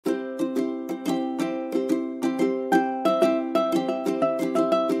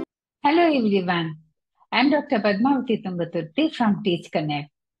everyone. I'm Dr. Padmavati Tungaturti from Teach Connect.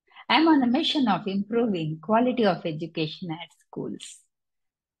 I'm on a mission of improving quality of education at schools.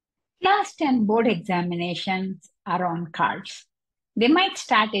 Class 10 board examinations are on cards. They might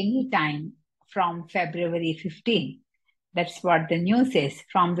start any time from February 15. That's what the news is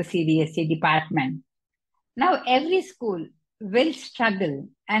from the CBSE department. Now, every school will struggle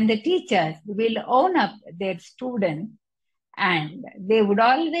and the teachers will own up their students, and they would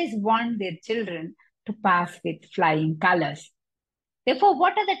always want their children to pass with flying colors. Therefore,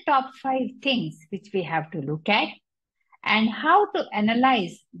 what are the top 5 things which we have to look at, and how to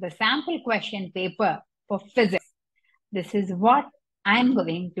analyze the sample question paper for physics? This is what I'm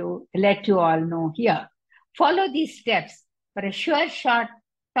going to let you all know here. Follow these steps for a sure shot,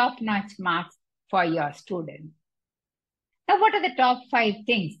 top-notch marks for your student. Now, what are the top 5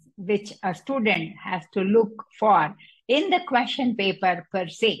 things which a student has to look for in the question paper per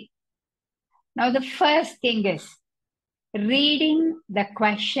se? Now, the first thing is reading the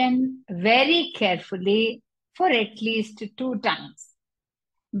question very carefully for at least 2 times,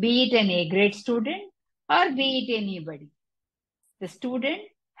 be it an A grade student or be it anybody. The student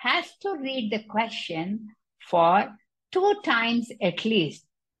has to read the question for 2 times at least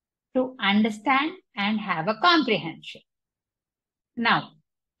to understand and have a comprehension. Now,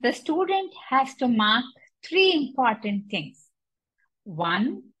 the student has to mark 3 important things.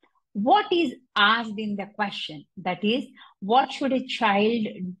 1, what is asked in the question? That is, what should a child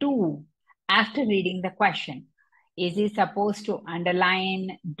do after reading the question? Is he supposed to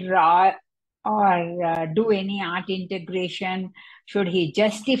underline, draw, or do any art integration? Should he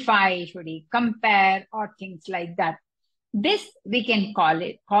justify? Should he compare? Or things like that. This we can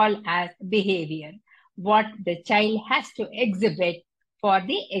call as behavior, what the child has to exhibit for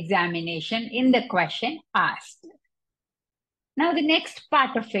the examination in the question asked. Now, the next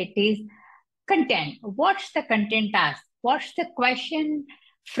part of it is content. What's the content asked? What's the question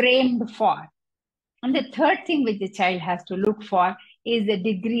framed for? And the third thing which the child has to look for is the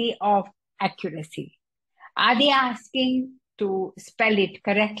degree of accuracy. Are they asking to spell it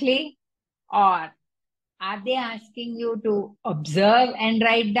correctly, or are they asking you to observe and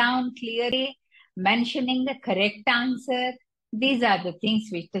write down clearly, mentioning the correct answer? These are the things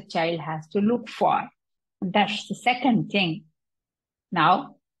which the child has to look for. That's the second thing.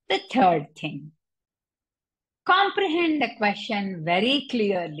 Now, the third thing. Comprehend the question very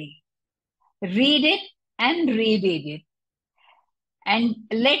clearly. Read it and reread it. And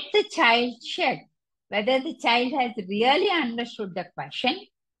let the child check whether the child has really understood the question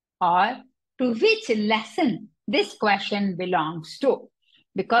or to which lesson this question belongs to.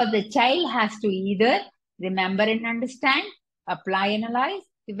 Because the child has to either remember and understand, apply, analyze,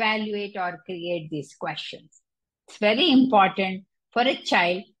 evaluate, or create these questions. It's very important for a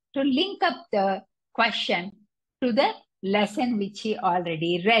child to link up the question to the lesson which he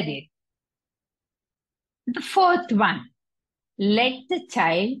already read it. The fourth one, let the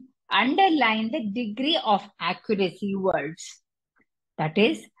child underline the degree of accuracy words. That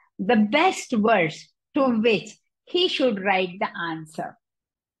is, the best words to which he should write the answer.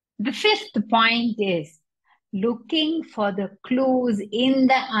 The fifth point is looking for the clues in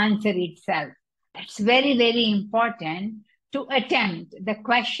the answer itself. That's very, very important to attempt the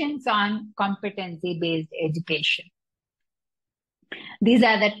questions on competency-based education. These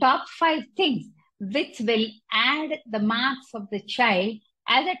are the top 5 things which will add the marks of the child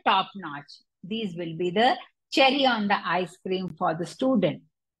as a top notch. These will be the cherry on the ice cream for the student.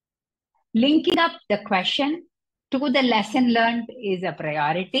 Linking up the question to the lesson learned is a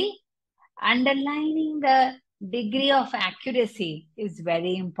priority. Underlining the degree of accuracy is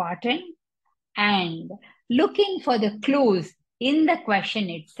very important. And looking for the clues in the question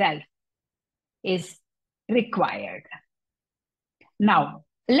itself is required. Now,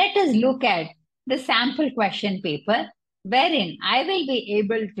 let us look at the sample question paper, wherein I will be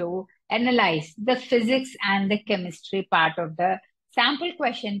able to analyze the physics and the chemistry part of the sample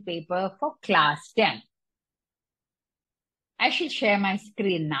question paper for class 10. I shall share my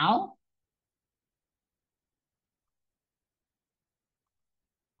screen now.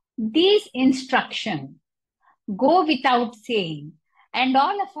 These instructions go without saying, and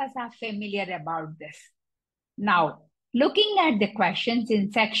all of us are familiar about this. Now, looking at the questions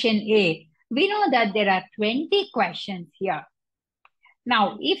in section A, we know that there are 20 questions here.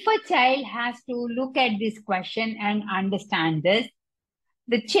 Now, if a child has to look at this question and understand this,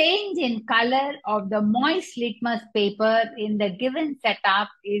 the change in color of the moist litmus paper in the given setup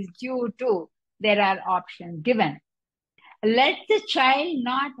is due to, there are options given. Let the child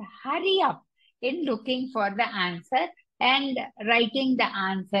not hurry up in looking for the answer, and writing the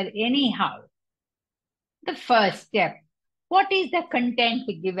answer anyhow. The first step, what is the content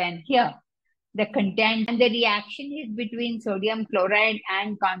given here? The content and the reaction is between sodium chloride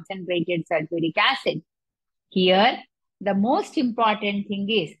and concentrated sulfuric acid. Here, the most important thing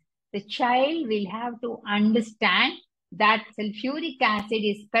is the child will have to understand that sulfuric acid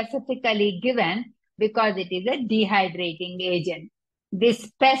is specifically given because it is a dehydrating agent. The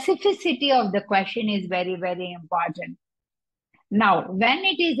specificity of the question is very, very important. Now, when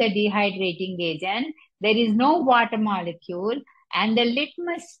it is a dehydrating agent, there is no water molecule and the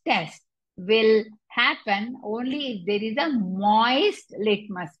litmus test will happen only if there is a moist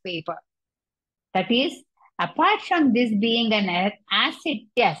litmus paper. That is, apart from this being an acid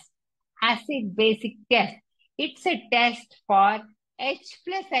test, acid basic test, it's a test for H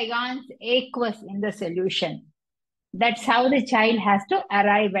plus ions aqueous in the solution. That's how the child has to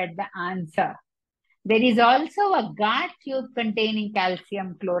arrive at the answer. There is also a guard tube containing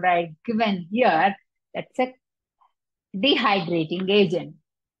calcium chloride given here. That's a dehydrating agent.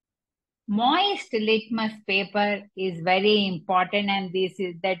 Moist litmus paper is very important, and this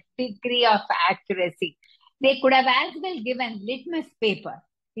is the degree of accuracy. They could have as well given litmus paper.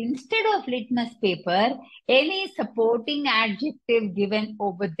 Instead of litmus paper, any supporting adjective given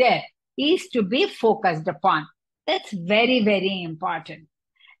over there is to be focused upon. That's very, very important.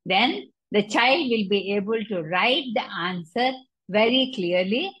 Then the child will be able to write the answer very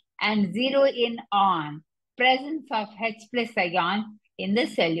clearly and zero in on presence of H plus ion in the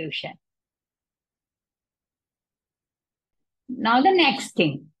solution. Now the next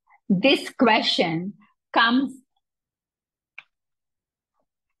thing, this question comes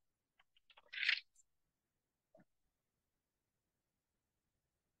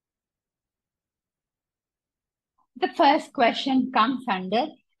the first question comes under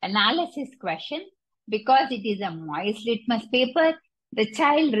analysis question because it is a moist litmus paper. The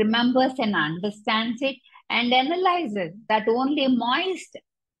child remembers and understands it and analyzes that only moist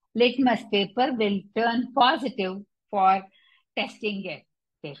litmus paper will turn positive for testing it.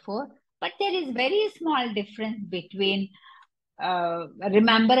 Therefore, but there is very small difference between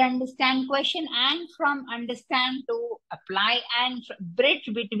remember, understand question and from understand to apply, and bridge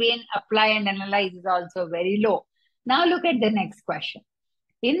between apply and analyze is also very low. Now look at the next question.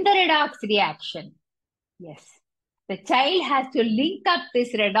 In the redox reaction, yes, the child has to link up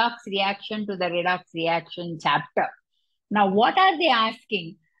this redox reaction to the redox reaction chapter. Now, what are they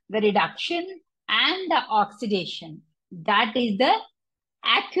asking? The reduction and the oxidation. That is the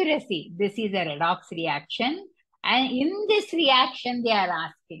accuracy. This is a redox reaction. And in this reaction, they are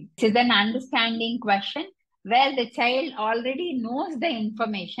asking. This is an understanding question where the child already knows the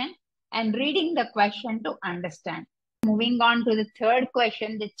information and reading the question to understand. Moving on to the third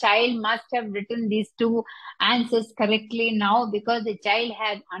question, the child must have written these two answers correctly now because the child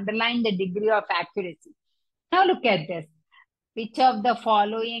has underlined the degree of accuracy. Now look at this. Which of the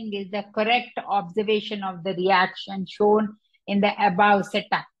following is the correct observation of the reaction shown in the above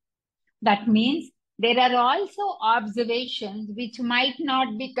setup? That means there are also observations which might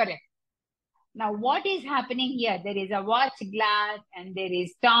not be correct. Now, what is happening here? There is a watch glass and there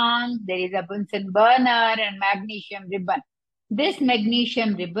is tongs, there is a Bunsen burner and magnesium ribbon. This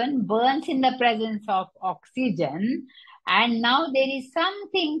magnesium ribbon burns in the presence of oxygen, and now there is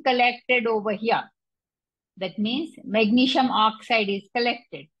something collected over here. That means magnesium oxide is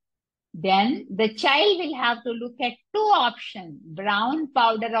collected. Then the child will have to look at two options. Brown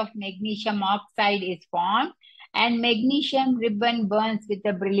powder of magnesium oxide is formed and magnesium ribbon burns with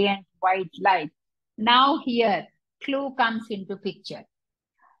a brilliant white light. Now here, clue comes into picture.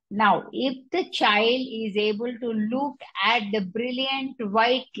 Now, if the child is able to look at the brilliant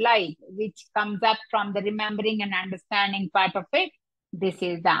white light, which comes up from the remembering and understanding part of it, this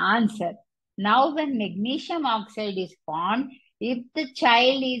is the answer. Now, when magnesium oxide is formed, if the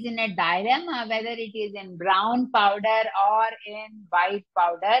child is in a dilemma, whether it is in brown powder or in white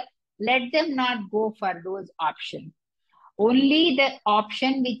powder, let them not go for those options. Only the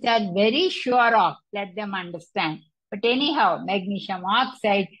option which are very sure of, let them understand. But anyhow, magnesium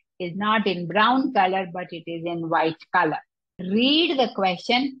oxide is not in brown color, but it is in white color. Read the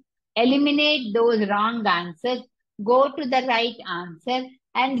question, eliminate those wrong answers, go to the right answer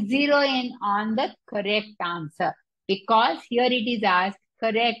and zero in on the correct answer, because here it is asked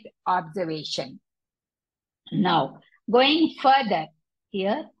correct observation. Now, going further,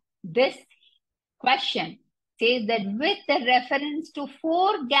 here this question says that with the reference to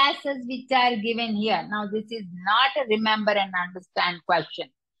 4 gases which are given here. Now, this is not a remember and understand question.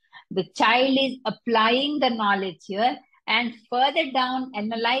 The child is applying the knowledge here and further down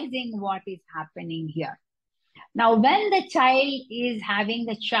analyzing what is happening here. Now, when the child is having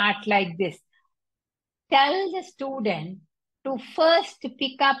a chart like this, tell the student to first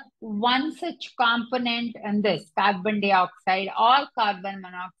pick up one such component in this carbon dioxide or carbon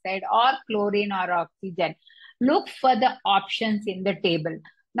monoxide or chlorine or oxygen. Look for the options in the table.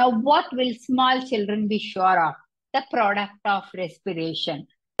 Now, what will small children be sure of? The product of respiration.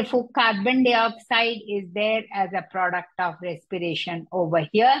 Therefore, carbon dioxide is there as a product of respiration over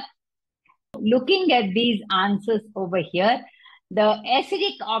here. Looking at these answers over here, the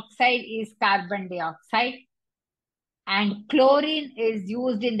acidic oxide is carbon dioxide, and chlorine is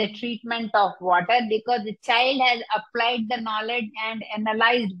used in the treatment of water because the child has applied the knowledge and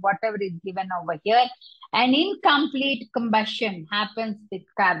analyzed whatever is given over here. And incomplete combustion happens with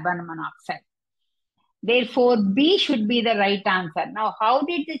carbon monoxide. Therefore, B should be the right answer. Now, how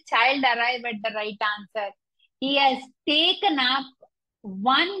did the child arrive at the right answer? He has taken up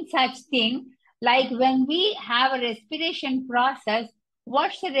one such thing, like when we have a respiration process,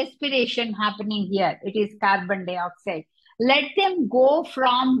 what's the respiration happening here? It is carbon dioxide. Let them go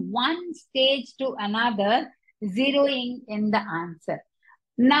from one stage to another, zeroing in the answer.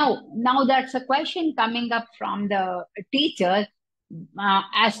 Now that's a question coming up from the teachers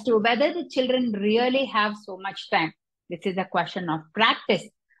as to whether the children really have so much time. This is a question of practice,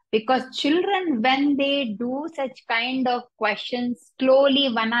 because children, when they do such kind of questions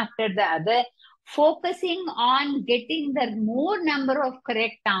slowly one after the other, focusing on getting the more number of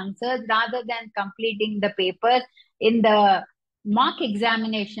correct answers rather than completing the papers in the mock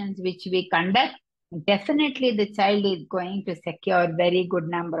examinations which we conduct, definitely the child is going to secure very good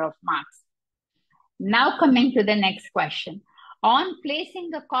number of marks. Now coming to the next question. On placing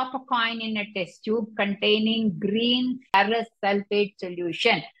a copper coin in a test tube containing green ferrous sulfate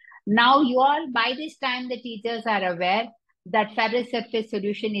solution. Now you all, by this time the teachers are aware that ferrous sulfate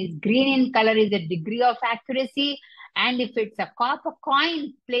solution is green in color, is a degree of accuracy. And if it's a copper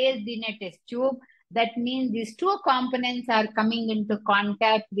coin placed in a test tube, that means these two components are coming into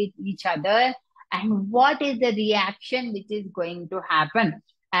contact with each other. And what is the reaction which is going to happen?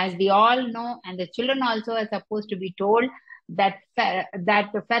 As we all know, and the children also are supposed to be told, that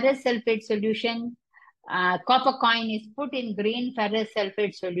the ferrous sulfate solution, copper coin is put in green ferrous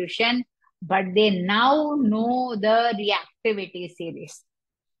sulfate solution, but they now know the reactivity series.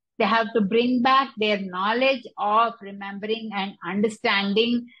 They have to bring back their knowledge of remembering and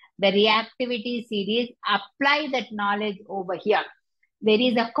understanding the reactivity series, apply that knowledge over here. There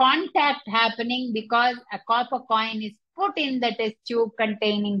is a contact happening because a copper coin is put in the test tube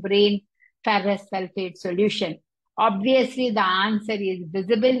containing green ferrous sulfate solution. Obviously, the answer is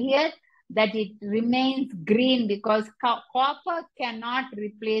visible here, that it remains green because copper cannot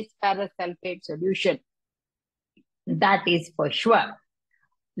replace ferrous sulfate solution. That is for sure.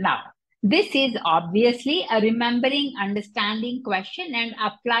 Now, this is obviously a remembering, understanding question and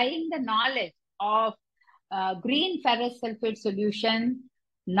applying the knowledge of green ferrous sulfate solution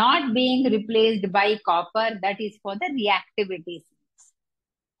not being replaced by copper, that is for the reactivity.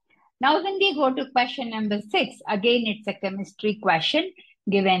 Now, when we go to question number 6, again, it's a chemistry question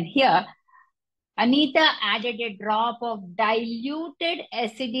given here. Anita added a drop of diluted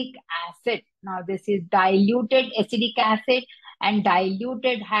acidic acid. Now, this is diluted acidic acid and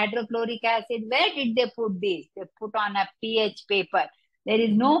diluted hydrochloric acid. Where did they put this? They put on a pH paper. There is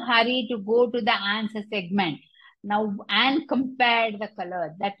no hurry to go to the answer segment. Now, and compare the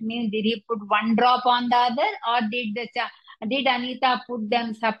color. That means, did he put one drop on the other, or did Anita put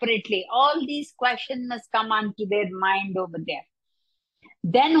them separately? All these questions must come onto their mind over there.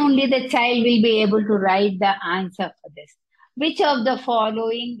 Then only the child will be able to write the answer for this. Which of the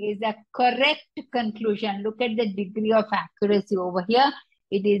following is a correct conclusion? Look at the degree of accuracy over here.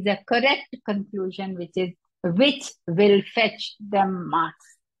 It is a correct conclusion which will fetch them marks.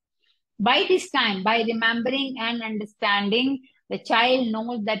 By this time, by remembering and understanding, the child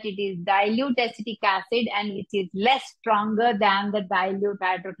knows that it is dilute acetic acid and which is less stronger than the dilute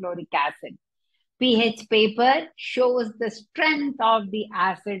hydrochloric acid. pH paper shows the strength of the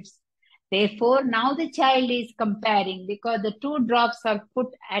acids. Therefore, now the child is comparing because the two drops are put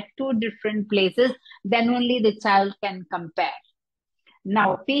at two different places, then only the child can compare.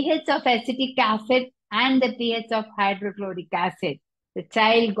 Now, pH of acetic acid and the pH of hydrochloric acid. The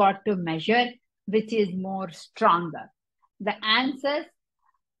child got to measure which is more stronger. The answers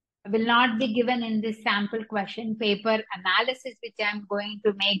will not be given in this sample question paper analysis which I am going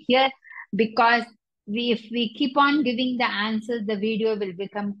to make here, because if we keep on giving the answers, the video will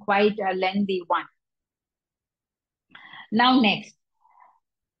become quite a lengthy one. Now next,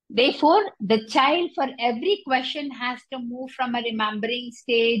 Therefore, the child for every question has to move from a remembering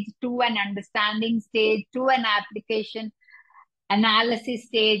stage to an understanding stage to an application analysis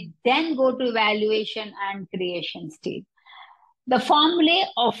stage, then go to evaluation and creation stage. The formulae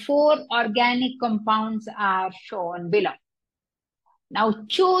of 4 organic compounds are shown below. Now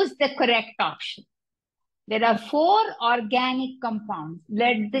choose the correct option. There are 4 organic compounds.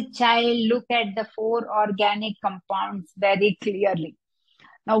 Let the child look at the 4 organic compounds very clearly.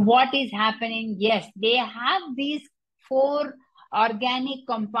 Now, what is happening? Yes, they have these 4 organic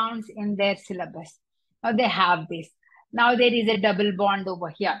compounds in their syllabus. Now, they have this. Now, there is a double bond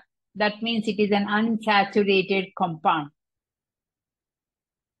over here. That means it is an unsaturated compound.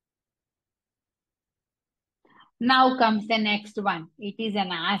 Now comes the next one. It is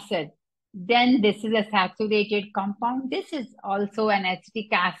an acid. Then this is a saturated compound. This is also an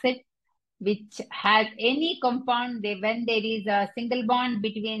acetic acid, which has any compound, when there is a single bond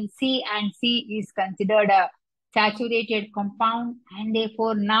between C and C is considered a saturated compound. And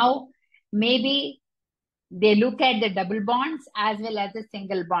therefore now maybe they look at the double bonds as well as the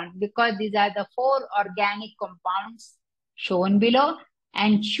single bond, because these are the 4 organic compounds shown below,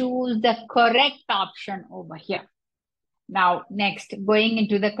 and choose the correct option over here. Now, next, going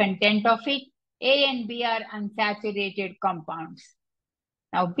into the content of it, A and B are unsaturated compounds.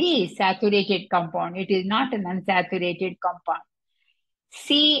 Now, B is saturated compound. It is not an unsaturated compound.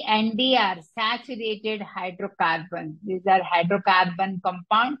 C and D are saturated hydrocarbons. These are hydrocarbon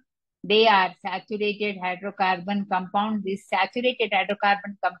compound. They are saturated hydrocarbon compound. This saturated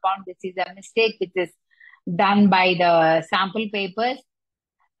hydrocarbon compound, this is a mistake which is done by the sample papers,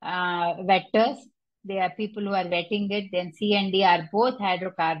 vetters. They are people who are vetting it. Then C and D are both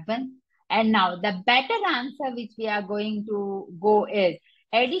hydrocarbon. And now the better answer which we are going to go is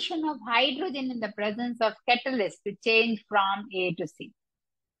addition of hydrogen in the presence of catalyst to change from A to C.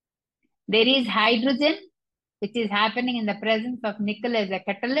 There is hydrogen which is happening in the presence of nickel as a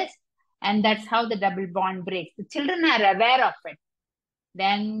catalyst, and that's how the double bond breaks. The children are aware of it.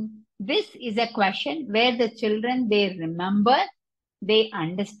 Then this is a question where the children, they remember, they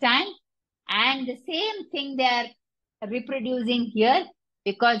understand, and the same thing they are reproducing here,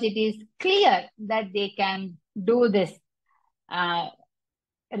 because it is clear that they can do this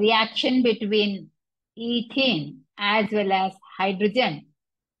reaction between ethene as well as hydrogen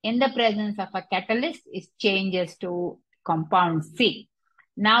in the presence of a catalyst is changes to compound C.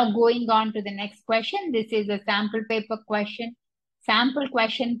 Now going on to the next question. This is a sample paper question. Sample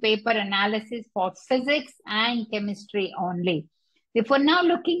question paper analysis for physics and chemistry only. Therefore, now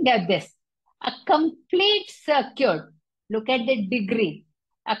looking at this, a complete circuit, look at the degree.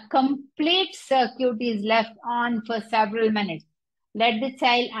 A complete circuit is left on for several minutes. Let the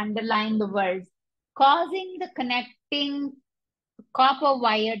child underline the words, causing the connecting copper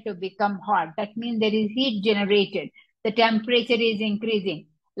wire to become hot. That means there is heat generated. The temperature is increasing.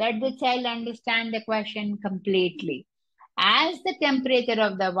 Let the child understand the question completely. As the temperature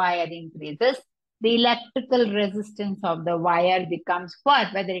of the wire increases, the electrical resistance of the wire becomes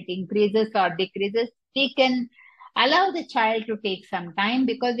what? Whether it increases or decreases, we can allow the child to take some time,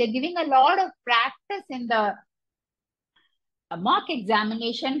 because they're giving a lot of practice in the mock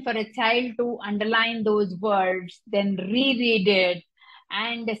examination for a child to underline those words, then reread it,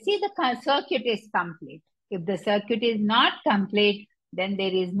 and see the circuit is complete. If the circuit is not complete, then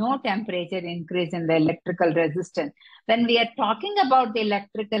there is no temperature increase in the electrical resistance. When we are talking about the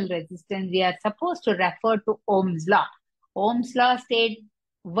electrical resistance, we are supposed to refer to Ohm's law. Ohm's law states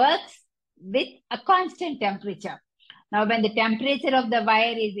works with a constant temperature. Now, when the temperature of the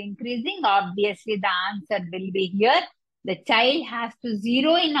wire is increasing, obviously the answer will be here. The child has to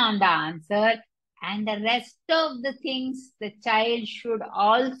zero in on the answer, and the rest of the things the child should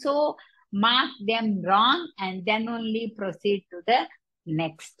also mark them wrong and then only proceed to the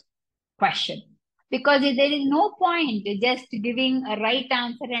next question. Because there is no point just giving a right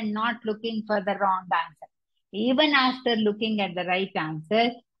answer and not looking for the wrong answer. Even after looking at the right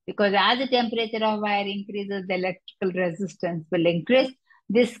answer, because as the temperature of wire increases, the electrical resistance will increase.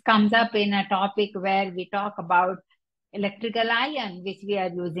 This comes up in a topic where we talk about electrical iron, which we are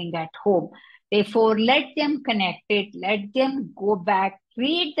using at home. Therefore, let them connect it, let them go back,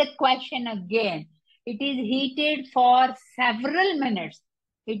 read the question again. It is heated for several minutes.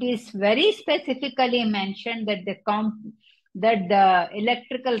 It is very specifically mentioned that the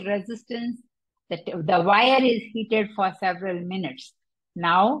electrical resistance, that the wire is heated for several minutes.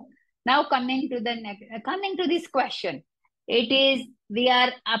 Now coming to this question, we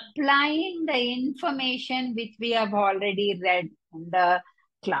are applying the information which we have already read in the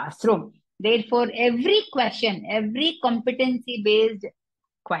classroom. Therefore, every question, every competency-based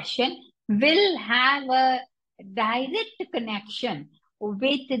question will have a direct connection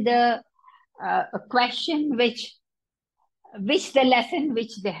with the question which the lesson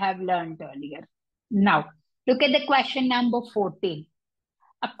which they have learned earlier. Now, look at the question number 14.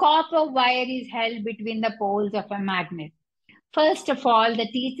 A copper wire is held between the poles of a magnet. First of all, the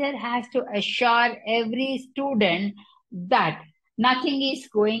teacher has to assure every student that nothing is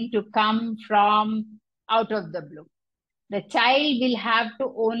going to come from out of the blue. The child will have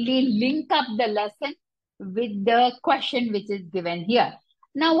to only link up the lesson with the question which is given here.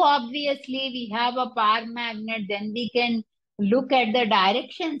 Now, obviously, we have a power magnet, then we can look at the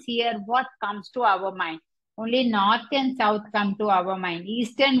directions here, what comes to our mind. Only north and south come to our mind.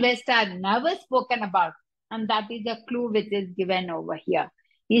 East and west are never spoken about. And that is the clue which is given over here.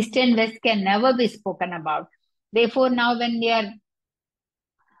 East and west can never be spoken about. Therefore, now when we are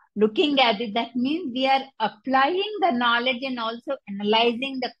looking at it, that means we are applying the knowledge and also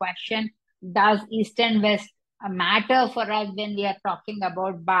analyzing the question, does east and west matter for us when we are talking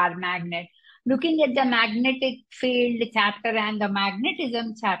about bar magnet? Looking at the magnetic field chapter and the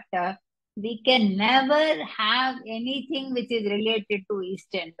magnetism chapter, we can never have anything which is related to east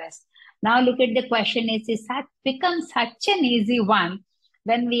and west. Now look at the question, it's becomes such an easy one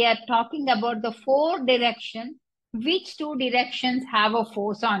when we are talking about the four directions. Which two directions have a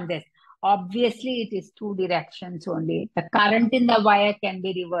force on this? Obviously, it is two directions only. The current in the wire can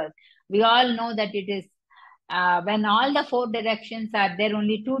be reversed. We all know that it is when all the four directions are there,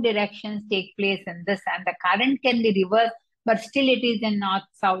 only two directions take place in this, and the current can be reversed, but still it is in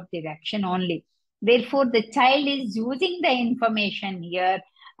north-south direction only. Therefore, the child is using the information here,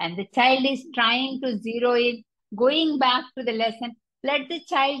 and the child is trying to zero in, going back to the lesson. Let the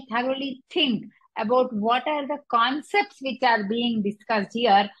child thoroughly think about what are the concepts which are being discussed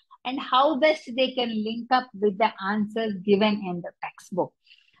here and how best they can link up with the answers given in the textbook.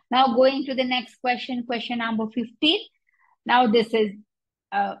 Now going to the next question, question number 15. Now this is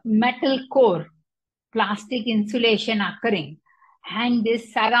a metal core, plastic insulation occurring, and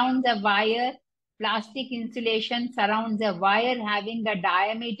this surrounds a wire. Plastic insulation surrounds a wire having a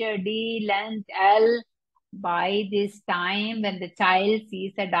diameter D, length L. By this time, when the child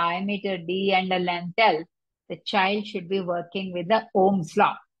sees a diameter D and a length L, the child should be working with the Ohm's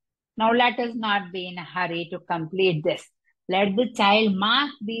law. Now, let us not be in a hurry to complete this. Let the child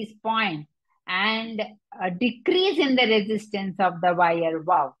mark these points and a decrease in the resistance of the wire.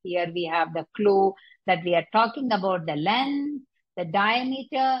 Wow, here we have the clue that we are talking about the length, the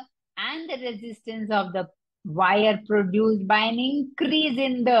diameter, and the resistance of the wire produced by an increase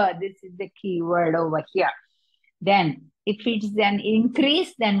in this is the key word over here. Then, if it's an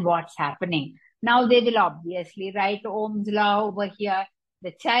increase, then what's happening? Now they will obviously write Ohm's law over here.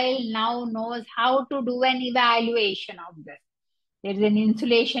 The child now knows how to do an evaluation of this. There is an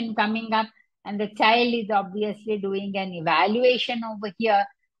insulation coming up, and the child is obviously doing an evaluation over here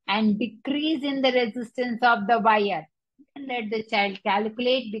and decrease in the resistance of the wire. And let the child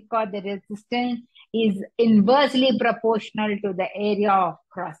calculate, because the resistance is inversely proportional to the area of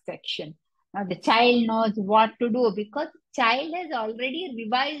cross section. Now the child knows what to do because child has already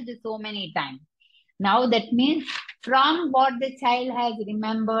revised so many times. Now that means from what the child has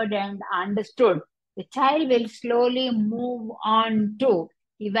remembered and understood, the child will slowly move on to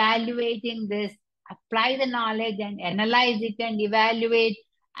evaluating this, apply the knowledge and analyze it and evaluate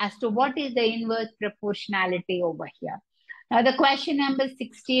as to what is the inverse proportionality over here. Now the question number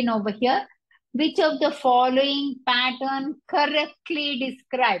 16 over here, which of the following pattern correctly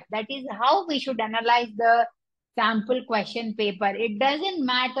described? That is how we should analyze the sample question paper. It doesn't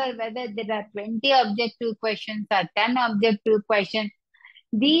matter whether there are 20 objective questions or 10 objective questions.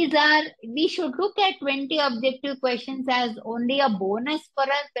 We should look at 20 objective questions as only a bonus for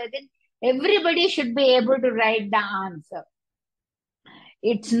us, wherein everybody should be able to write the answer.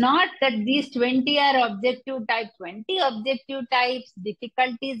 It's not that these 20 are objective type, 20 objective types.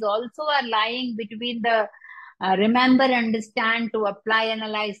 Difficulties also are lying between the remember, understand, to apply,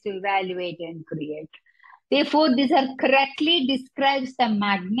 analyze, to evaluate and create. Therefore, these are correctly describes the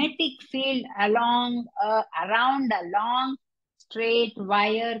magnetic field around a long straight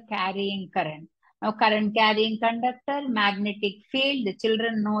wire carrying current. Now, current carrying conductor, magnetic field, the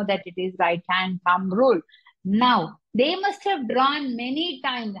children know that it is right hand thumb rule. Now, they must have drawn many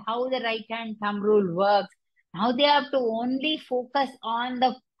times how the right hand thumb rule works. Now they have to only focus on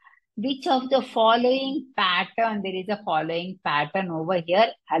the which of the following pattern. There is a following pattern over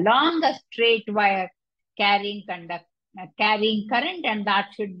here along a straight wire carrying current, and that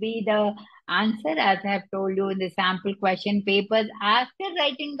should be the answer, as I have told you in the sample question papers. After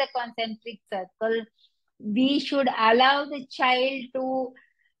writing the concentric circle, we should allow the child to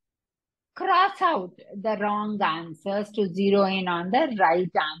cross out the wrong answers to zero in on the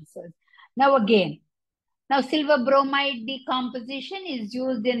right answers. Now again, now silver bromide decomposition is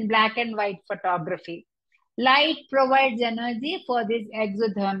used in black and white photography. Light provides energy for this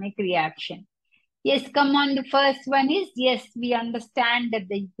exothermic reaction. Yes, come on. The first one is, yes, we understand that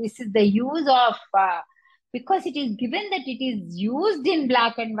this is the use of, because it is given that it is used in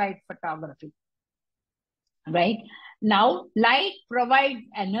black and white photography, right? Now, light provides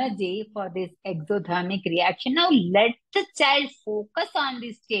energy for this exothermic reaction. Now, let the child focus on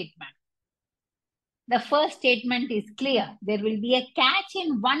this statement. The first statement is clear. There will be a catch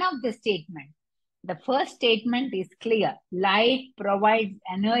in one of the statements. The first statement is clear. Light provides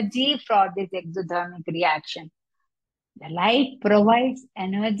energy for this exothermic reaction. The light provides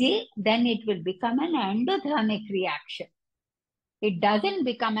energy, then it will become an endothermic reaction. It doesn't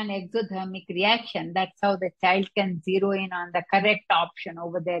become an exothermic reaction. That's how the child can zero in on the correct option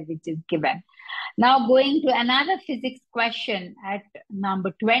over there, which is given. Now going to another physics question at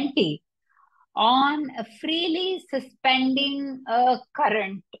number 20. On freely suspending a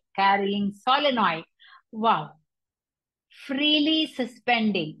current carrying solenoid. Wow. Freely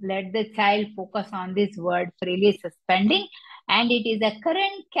suspending. Let the child focus on this word, freely suspending. And it is a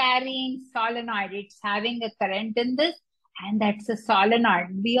current carrying solenoid. It's having a current in this, and that's a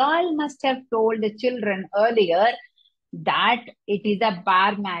solenoid. We all must have told the children earlier that it is a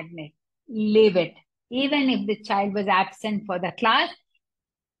bar magnet. Leave it. Even if the child was absent for the class,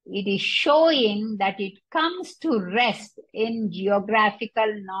 it is showing that it comes to rest in geographical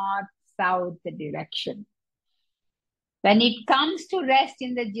north-south direction. When it comes to rest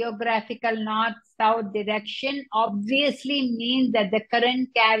in the geographical north-south direction, obviously means that the current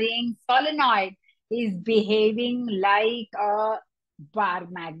carrying solenoid is behaving like a bar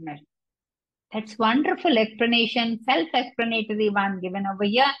magnet. That's wonderful explanation, self-explanatory one given over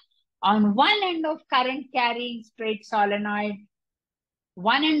here. On one end of current carrying straight solenoid,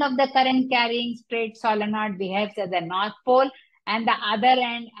 one end of the current carrying straight solenoid behaves as a north pole and the other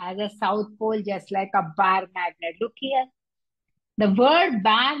end as a south pole, just like a bar magnet. Look here. The word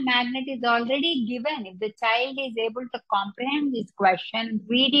bar magnet is already given. If the child is able to comprehend this question,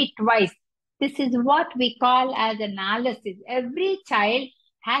 read it twice. This is what we call as analysis. Every child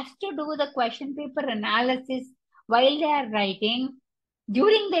has to do the question paper analysis while they are writing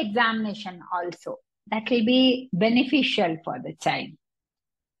during the examination also. That will be beneficial for the child.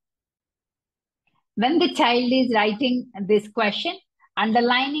 When the child is writing this question,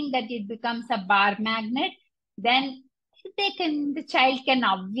 underlining that it becomes a bar magnet, then the child can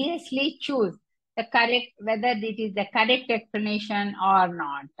obviously choose the correct, whether it is the correct explanation or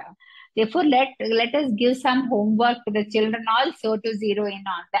not. Therefore, let us give some homework to the children also to zero in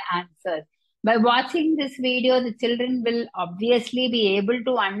on the answers. By watching this video, the children will obviously be able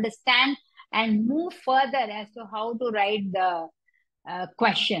to understand and move further as to how to write the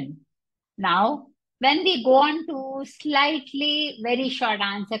question. Now, when we go on to slightly very short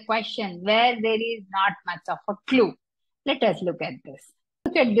answer question where there is not much of a clue, let us look at this.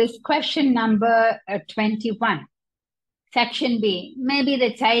 Look at this question number 21. Section B. Maybe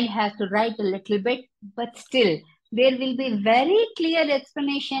the child has to write a little bit, but still there will be very clear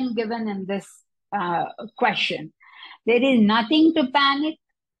explanation given in this question. There is nothing to panic.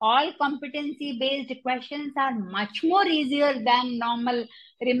 All competency-based questions are much more easier than normal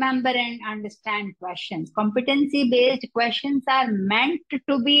remember and understand questions. Competency-based questions are meant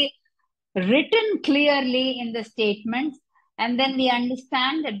to be written clearly in the statements, and then we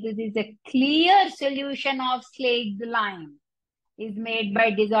understand that this is a clear solution of Slade's lime is made by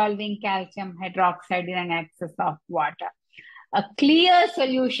dissolving calcium hydroxide in an excess of water. A clear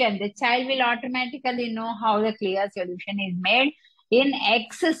solution, the child will automatically know how the clear solution is made in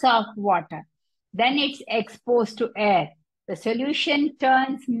excess of water. Then it's exposed to air. The solution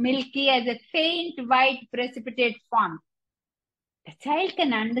turns milky as a faint white precipitate form. The child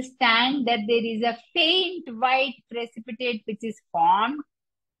can understand that there is a faint white precipitate which is formed.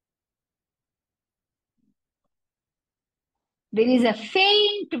 There is a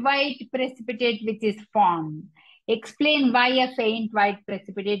faint white precipitate which is formed. Explain why a faint white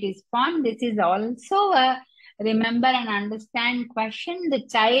precipitate is formed. This is also a remember and understand question. The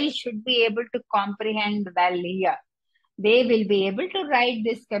child should be able to comprehend well here. They will be able to write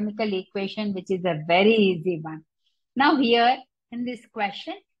this chemical equation, which is a very easy one. Now here in this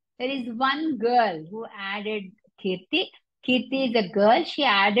question, there is one girl who added Kirti. Kirti is a girl. She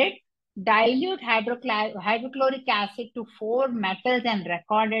added dilute hydrochloric acid to 4 metals and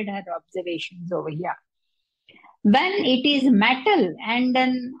recorded her observations over here. When it is metal and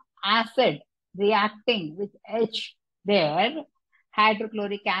an acid reacting with H there,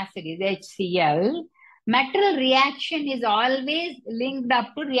 hydrochloric acid is HCl. Metal reaction is always linked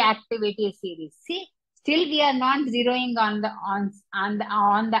up to reactivity series. See, still we are not zeroing on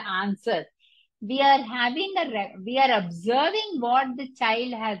the answer. We are we are observing what the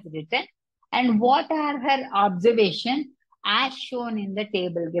child has written and what are her observations as shown in the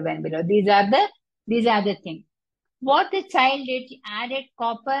table given below. These are the things. What the child did, he added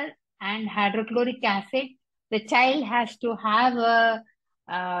copper and hydrochloric acid. The child has to have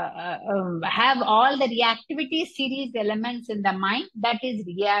have all the reactivity series elements in the mind.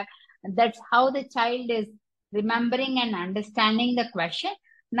 That's how the child is remembering and understanding the question.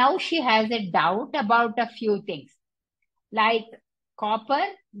 Now she has a doubt about a few things like copper.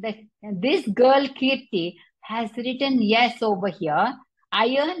 This girl Kirti has written yes over here.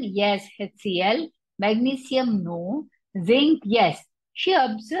 Iron, yes, HCl. Magnesium, no. Zinc, yes. She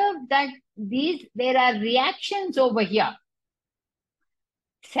observed that there are reactions over here.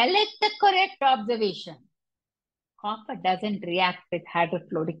 Select the correct observation. Copper doesn't react with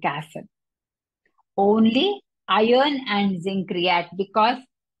hydrochloric acid. Only iron and zinc react because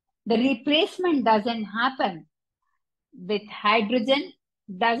the replacement doesn't happen. With hydrogen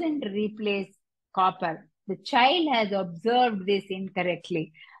doesn't replace copper. The child has observed this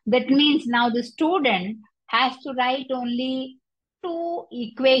incorrectly. That means now the student has to write only two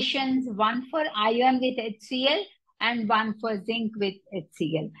equations, one for iron with HCl and one for zinc with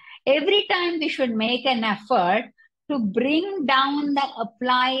HCl. Every time we should make an effort to bring down the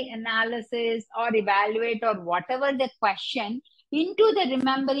apply analysis or evaluate or whatever the question into the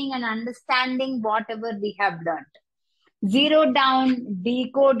remembering and understanding whatever we have learned. Zero down,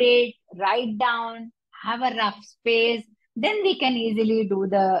 decode it, write down, have a rough space, then we can easily do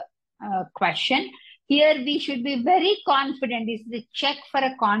the question. Here we should be very confident. This is a check for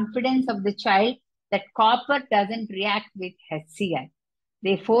a confidence of the child that copper doesn't react with HCl.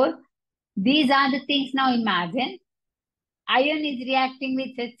 Therefore, these are the things. Now imagine iron is reacting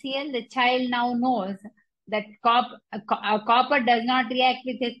with HCl. The child now knows that copper does not react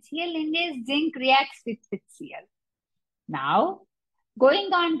with HCl. In this, zinc reacts with HCl. Now,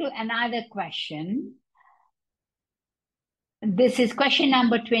 going on to another question. This is question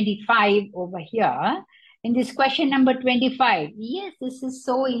number 25 over here. In this question number 25, yes, this is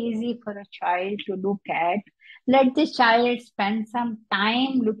so easy for a child to look at. Let the child spend some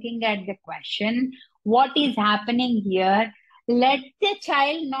time looking at the question. What is happening here? Let the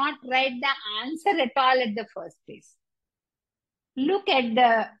child not write the answer at all at the first place. Look at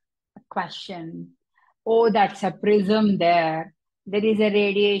the question. Oh, that's a prism there. There is a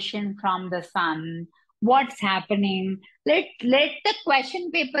radiation from the sun. What's happening? Let the question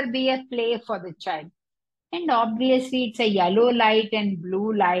paper be a play for the child. And obviously, it's a yellow light and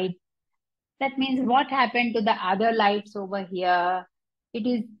blue light. That means what happened to the other lights over here? It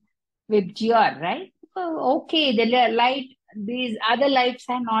is with GR, right? Oh, okay, these other lights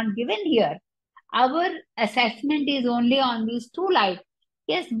are not given here. Our assessment is only on these two lights.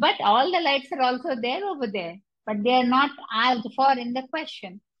 Yes, but all the lights are also there over there, but they are not asked for in the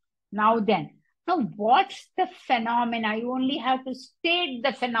question. Now what's the phenomena? You only have to state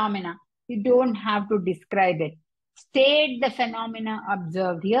the phenomena. You don't have to describe it. State the phenomena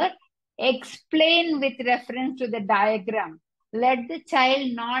observed here. Explain with reference to the diagram. Let the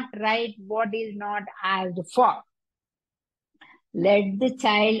child not write what is not asked for. Let the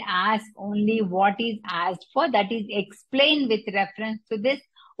child ask only what is asked for, that is, explain with reference to this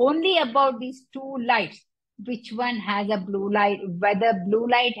only about these two lights. Which one has a blue light, whether blue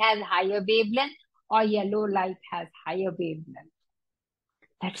light has higher wavelength or yellow light has higher wavelength.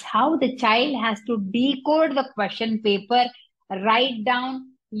 That's how the child has to decode the question paper, write down,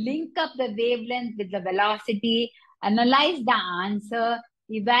 link up the wavelength with the velocity, analyze the answer,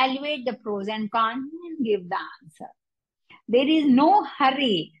 evaluate the pros and cons, and give the answer. There is no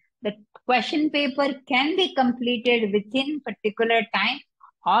hurry. The question paper can be completed within particular time.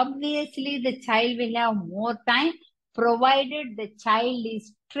 Obviously, the child will have more time provided the child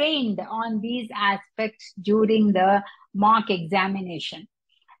is trained on these aspects during the mock examination.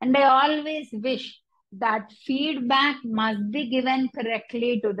 And I always wish that feedback must be given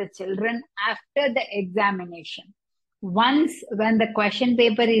correctly to the children after the examination. Once when the question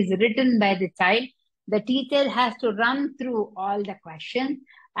paper is written by the child, the teacher has to run through all the questions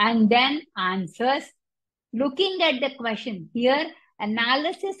and then answers. Looking at the question here,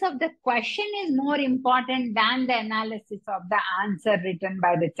 analysis of the question is more important than the analysis of the answer written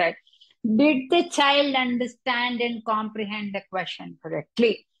by the child. Did the child understand and comprehend the question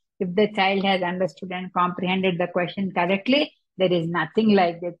correctly? If the child has understood and comprehended the question correctly, there is nothing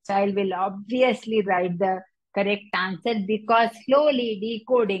like that. Child will obviously write the correct answer, because slowly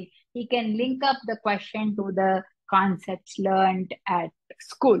decoding, he can link up the question to the concepts learned at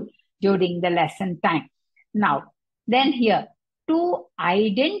school during the lesson time. Now, then here, two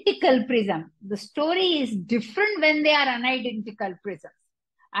identical prisms. The story is different when they are unidentical prisms.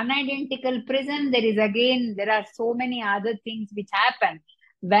 Unidentical prism, there are so many other things which happen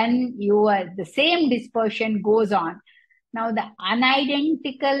when the same dispersion goes on. Now, the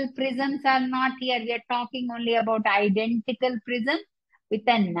unidentical prisms are not here. We are talking only about identical prism with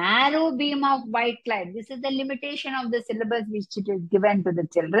a narrow beam of white light. This is the limitation of the syllabus which it is given to the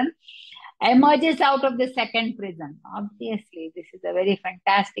children. Emerges out of the second prism. Obviously, this is a very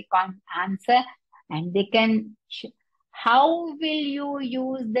fantastic answer. And they can, how will you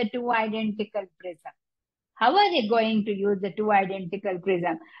use the two identical prisms? How are they going to use the two identical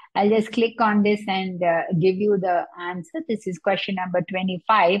prism? I'll just click on this and give you the answer. This is question number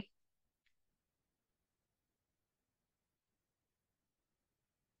 25.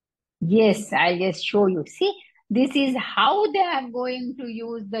 Yes, I'll just show you. See, this is how they are going to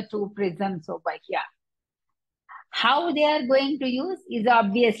use the two prisms over here. How they are going to use is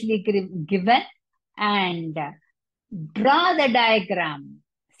obviously given, and draw the diagram.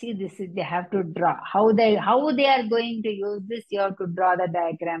 See, this is, they have to draw. How they are going to use this, you have to draw the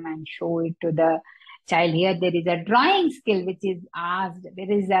diagram and show it to the child. Here there is a drawing skill which is asked.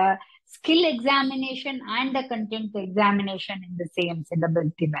 There is a skill examination and a content examination in the same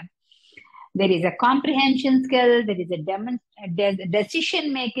syllabus given. There is a comprehension skill, there is a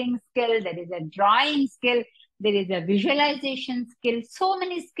decision-making skill, there is a drawing skill, there is a visualization skill. So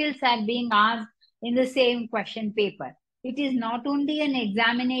many skills are being asked in the same question paper. It is not only an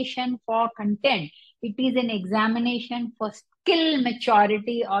examination for content, it is an examination for skill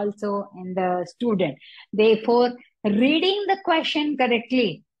maturity also in the student. Therefore, reading the question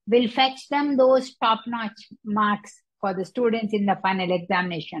correctly will fetch them those top-notch marks for the students in the final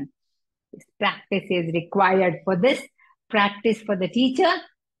examination. Practice is required for this. Practice for the teacher.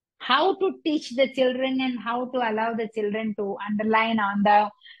 How to teach the children and how to allow the children to underline on the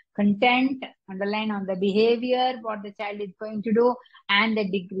content, underline on the behavior, what the child is going to do, and the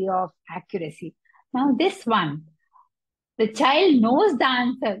degree of accuracy. Now this one, the child knows the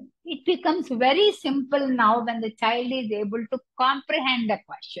answer. It becomes very simple now when the child is able to comprehend the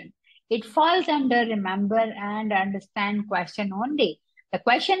question. It falls under remember and understand question only. The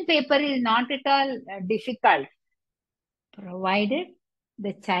question paper is not at all difficult, provided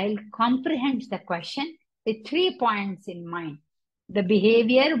the child comprehends the question with 3 points in mind. The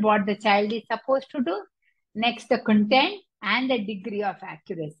behavior, what the child is supposed to do. Next, the content and the degree of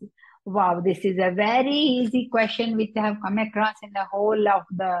accuracy. Wow, this is a very easy question which I have come across in the whole of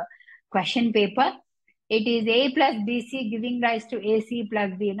the question paper. It is A plus BC giving rise to AC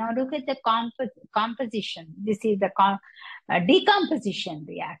plus B. Now look at the composition. This is the decomposition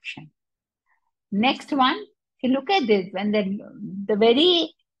reaction. Next one, if you look at this, when the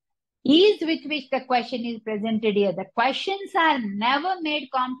very ease with which the question is presented here, the questions are never made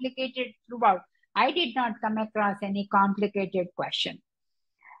complicated throughout. I did not come across any complicated question.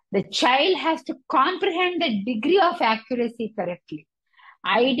 The child has to comprehend the degree of accuracy correctly.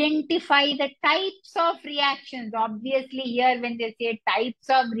 Identify the types of reactions. Obviously, here when they say types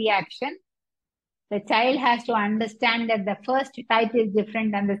of reaction, the child has to understand that the first type is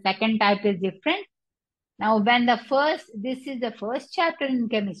different and the second type is different. Now, when this is the first chapter in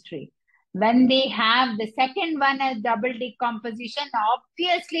chemistry. When they have the second one as double decomposition,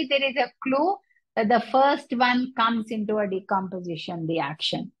 obviously there is a clue that the first one comes into a decomposition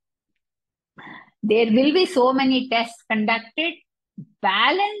reaction. There will be so many tests conducted.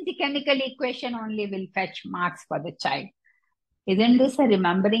 Balanced chemical equation only will fetch marks for the child. Isn't this a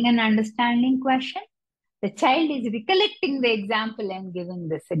remembering and understanding question? The child is recollecting the example and giving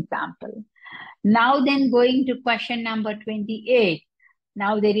this example. Now then going to question number 28.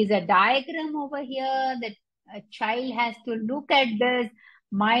 Now there is a diagram over here that a child has to look at this.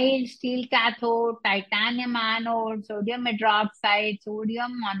 Mild steel cathode, titanium anode, sodium hydroxide,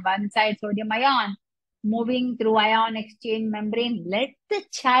 sodium on one side, sodium ion, moving through ion exchange membrane. Let the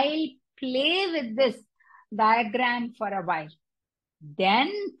child play with this diagram for a while. Then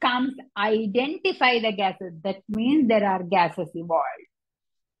comes identify the gases. That means there are gases evolved.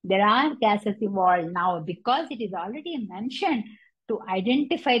 There are gases evolved now because it is already mentioned to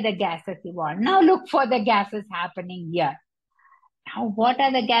identify the gases evolved. Now look for the gases happening here. Now what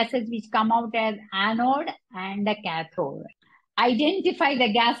are the gases which come out as anode and the cathode? Identify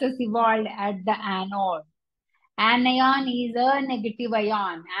the gases evolved at the anode. Anion is a negative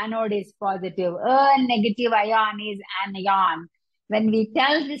ion. Anode is positive. A negative ion is anion. When we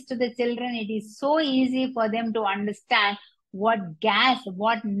tell this to the children, it is so easy for them to understand what gas,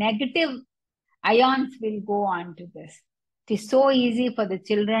 what negative ions will go on to this. It is so easy for the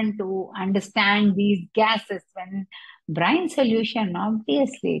children to understand these gases when brine solution,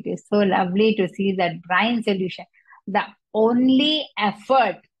 obviously, it is so lovely to see that brine solution. The only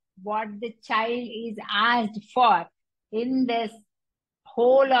effort what the child is asked for in this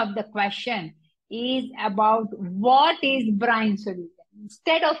whole of the question is about what is brine solution.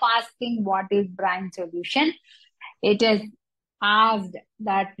 Instead of asking what is brine solution, it is asked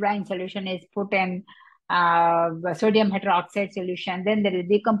that brine solution is put in sodium hydroxide solution, then there is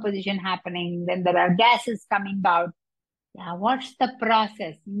decomposition happening, then there are gases coming out. Yeah, what's the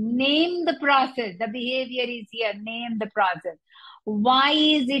process? Name the process. The behavior is here. Name the process. Why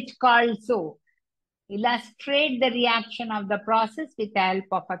is it called so? Illustrate the reaction of the process with the help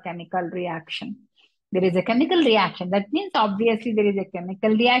of a chemical reaction. There is a chemical reaction. That means obviously there is a chemical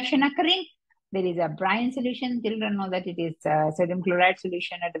reaction occurring. There is a brine solution. Children know that it is sodium chloride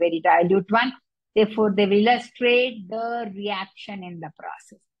solution at a very dilute one. Therefore, they will illustrate the reaction in the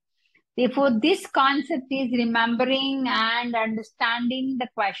process. Therefore, this concept is remembering and understanding the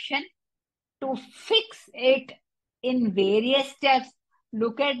question to fix it in various steps.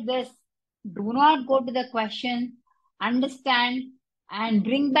 Look at this. Do not go to the question, understand, and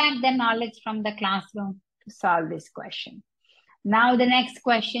bring back the knowledge from the classroom to solve this question. Now, the next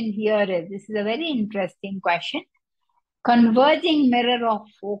question here is, this is a very interesting question. Converging mirror of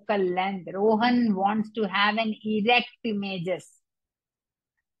focal length. Rohan wants to have an erect images.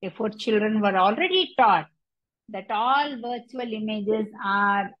 Therefore, children were already taught that all virtual images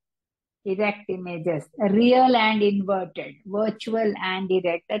are erect images, real and inverted, virtual and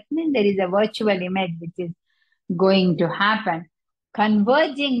erect. That means there is a virtual image which is going to happen.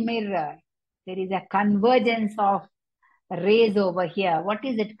 Converging mirror, there is a convergence of rays over here. What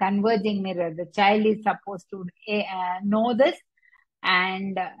is it? Converging mirror. The child is supposed to know this,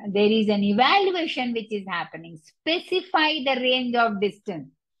 and there is an evaluation which is happening. Specify the range of distance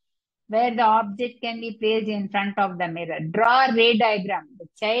where the object can be placed in front of the mirror. Draw a ray diagram. The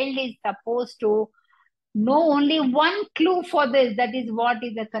child is supposed to know only one clue for this. That is what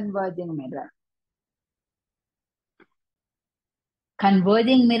is a converging mirror.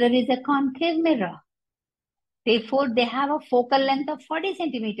 Converging mirror is a concave mirror. Therefore, they have a focal length of 40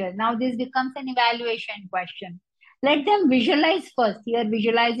 centimeters. Now this becomes an evaluation question. Let them visualize first. Here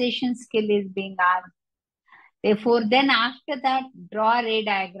visualization skill is being asked. Therefore, then after that, draw a ray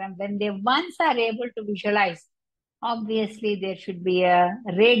diagram. When they once are able to visualize, obviously there should be a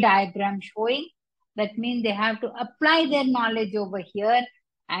ray diagram showing. That means they have to apply their knowledge over here,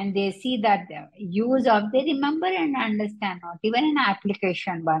 and they see that the use of, they remember and understand, not even an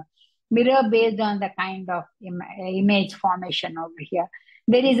application, but mirror based on the kind of image formation over here.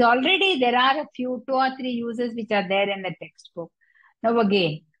 There are a few, 2 or 3 uses which are there in the textbook. Now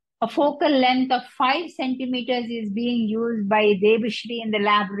again, a focal length of 5 centimeters is being used by Debashri in the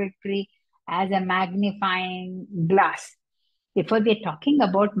laboratory as a magnifying glass. Therefore, we are talking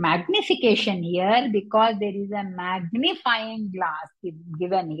about magnification here because there is a magnifying glass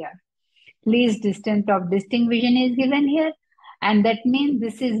given here. Least distance of distinct vision is given here. And that means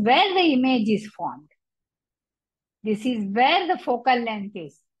this is where the image is formed. This is where the focal length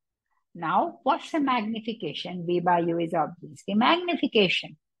is. Now, what's the magnification? V by U is obviously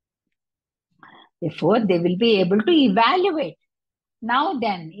magnification. Therefore, they will be able to evaluate. Now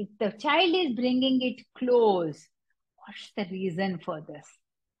then, if the child is bringing it close, what's the reason for this?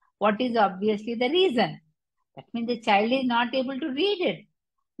 What is obviously the reason? That means the child is not able to read it.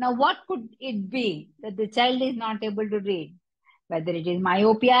 Now, what could it be that the child is not able to read? Whether it is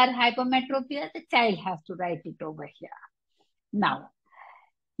myopia or hypermetropia, the child has to write it over here. Now,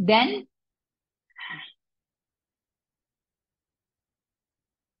 then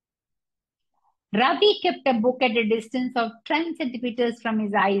Ravi kept a book at a distance of 10 centimeters from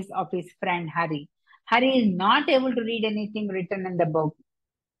his eyes of his friend Hari. Hari is not able to read anything written in the book.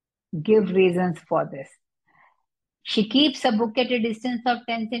 Give reasons for this. She keeps a book at a distance of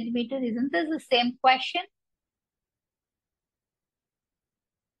 10 centimeters. Isn't this the same question?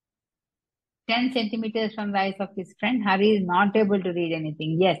 10 centimeters from the eyes of his friend, Hari is not able to read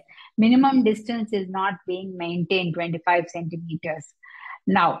anything. Yes, minimum distance is not being maintained, 25 centimeters.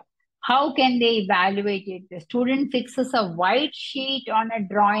 Now, how can they evaluate it? The student fixes a white sheet on a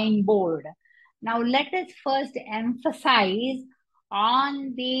drawing board. Now, let us first emphasize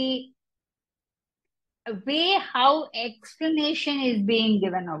on the way how explanation is being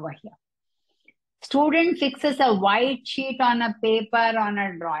given over here. Student fixes a white sheet on a paper on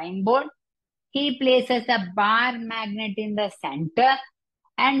a drawing board. He places a bar magnet in the center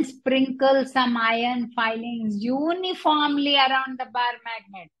and sprinkles some iron filings uniformly around the bar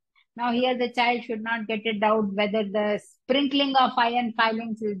magnet. Now, here the child should not get a doubt whether the sprinkling of iron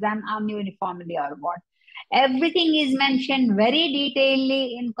filings is done uniformly or what. Everything is mentioned very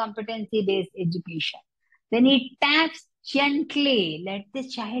detailedly in competency-based education. Then he taps gently. Let the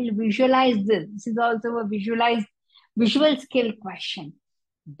child visualize this. This is also a visual skill question.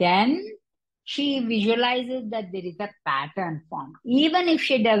 Then she visualizes that there is a pattern formed. Even if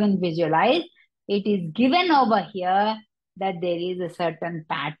she doesn't visualize, it is given over here that there is a certain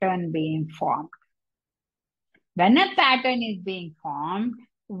pattern being formed. When a pattern is being formed,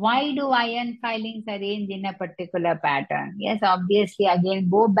 why do iron filings arrange in a particular pattern? Yes, obviously, again,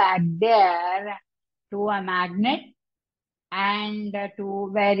 go back there to a magnet and to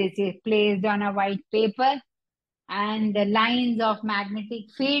where it is placed on a white paper, and the lines of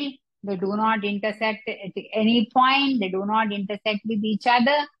magnetic field, they do not intersect at any point, they do not intersect with each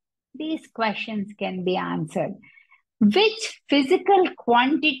other. These questions can be answered. Which physical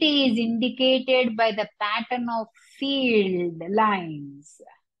quantity is indicated by the pattern of field lines?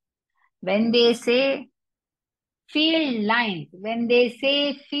 When they say field lines,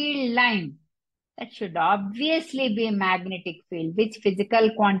 that should obviously be a magnetic field. Which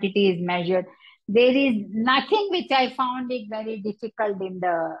physical quantity is measured? There is nothing which I found it very difficult in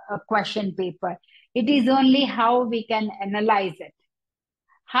the question paper. It is only how we can analyze it,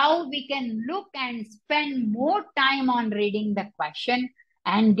 how we can look and spend more time on reading the question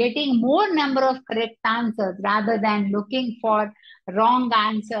and getting more number of correct answers rather than looking for wrong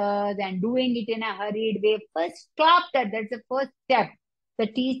answers and doing it in a hurried way. First, stop that. That's the first step. The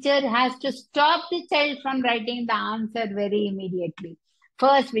teacher has to stop the child from writing the answer very immediately.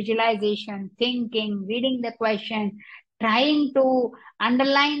 First, visualization, thinking, reading the question, trying to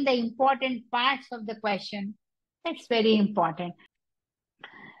underline the important parts of the question. That's very important.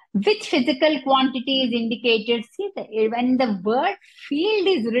 Which physical quantity is indicated? See, when the word field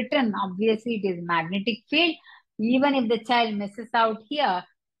is written, obviously it is magnetic field. Even if the child misses out here,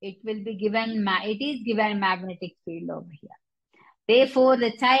 it will be given, it is given magnetic field over here. Therefore,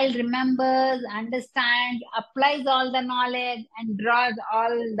 the child remembers, understands, applies all the knowledge and draws all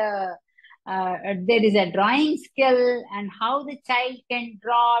the, there is a drawing skill and how the child can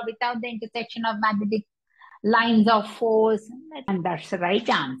draw without the intersection of magnetic lines of force, and that's the right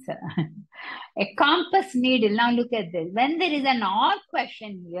answer. A compass needle, now look at this. When there is an or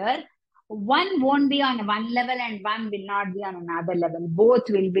question here, one won't be on one level and one will not be on another level. Both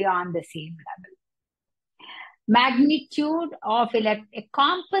will be on the same level. Magnitude of a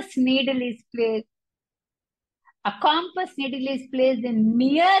compass needle is placed. A compass needle is placed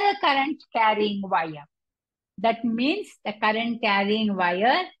near a current carrying wire. That means the current carrying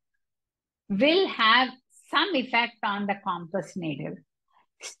wire will have some effect on the compass needle.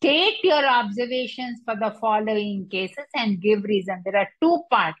 State your observations for the following cases and give reason. There are two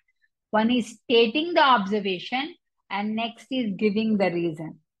parts. One is stating the observation and next is giving the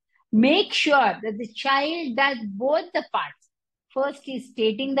reason. Make sure that the child does both the parts. First is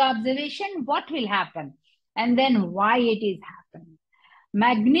stating the observation, what will happen, and then why it is happening.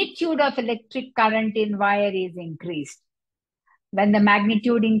 Magnitude of electric current in wire is increased. When the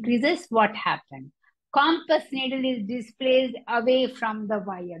magnitude increases, what happens? Compass needle is displaced away from the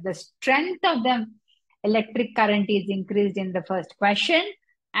wire. The strength of the electric current is increased in the first question,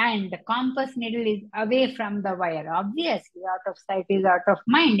 and the compass needle is away from the wire. Obviously, out of sight is out of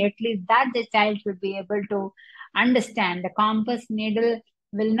mind. At least that the child should be able to understand. The compass needle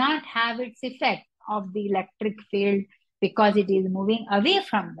will not have its effect of the electric field because it is moving away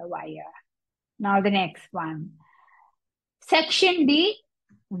from the wire. Now the next one. Section D,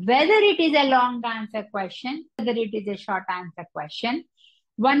 whether it is a long answer question, whether it is a short answer question,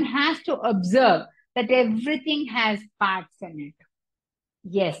 one has to observe that everything has parts in it.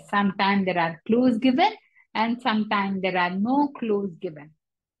 Yes, sometimes there are clues given and sometimes there are no clues given.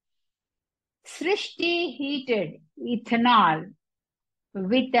 Srishti heated ethanol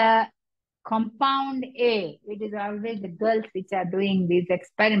with a compound A. It is always the girls which are doing these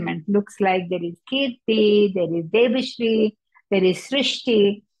experiments. Looks like there is Kirti, there is Devashri, there is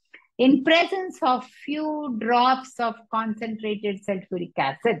Srishti. In presence of few drops of concentrated sulfuric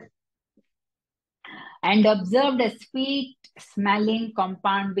acid, and observed a sweet smelling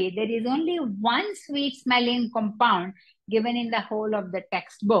compound B. There is only one sweet smelling compound given in the whole of the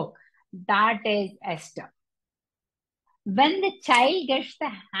textbook. That is ester. When the child gets the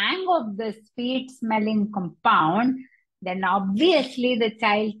hang of the sweet smelling compound, then obviously the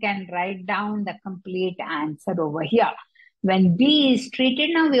child can write down the complete answer over here. When B is treated,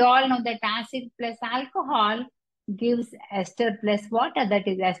 now we all know that acid plus alcohol gives ester plus water, that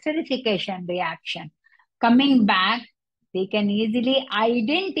is esterification reaction. Coming back, they can easily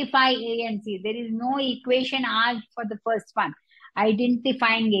identify A and C. There is no equation asked for the first one,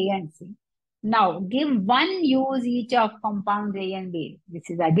 identifying A and C. Now, give one use each of compounds A and B. This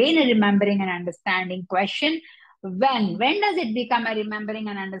is again a remembering and understanding question. When does it become a remembering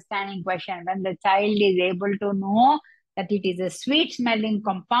and understanding question? When the child is able to know that it is a sweet smelling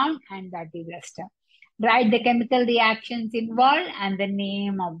compound and that is ester. Write the chemical reactions involved and the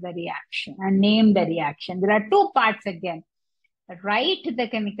name of the reaction and name the reaction. There are two parts again. Write the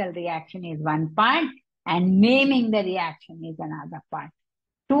chemical reaction is one part and naming the reaction is another part.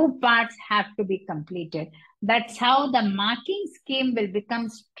 Two parts have to be completed. That's how the marking scheme will become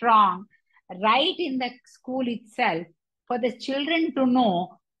strong right in the school itself for the children to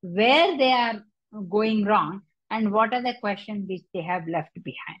know where they are going wrong and what are the questions which they have left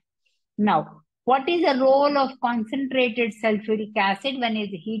behind. Now, what is the role of concentrated sulfuric acid when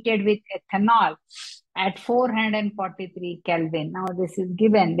it is heated with ethanol at 443 Kelvin? Now, this is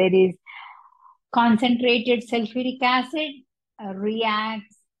given. There is concentrated sulfuric acid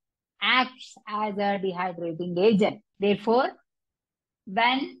acts as a dehydrating agent. Therefore,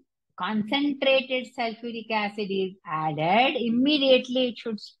 when concentrated sulfuric acid is added, immediately it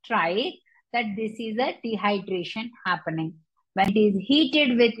should strike that this is a dehydration happening. When it is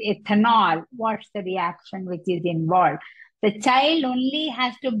heated with ethanol, what's the reaction which is involved? The child only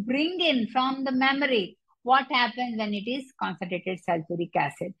has to bring in from the memory what happens when it is concentrated sulfuric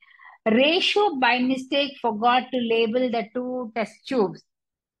acid. Ratio by mistake forgot to label the two test tubes.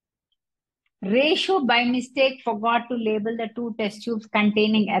 Ratio by mistake forgot to label the two test tubes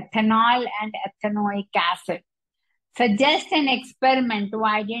containing ethanol and ethanoic acid. Suggest an experiment to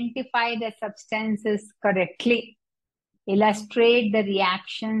identify the substances correctly. Illustrate the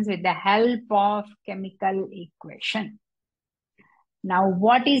reactions with the help of chemical equation. Now,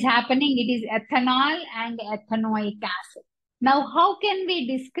 what is happening? It is ethanol and ethanoic acid. Now, how can we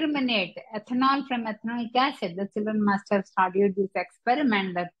discriminate ethanol from ethanoic acid? The children must have studied this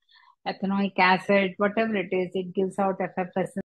experiment that ethanoic acid, whatever it is, it gives out effervescence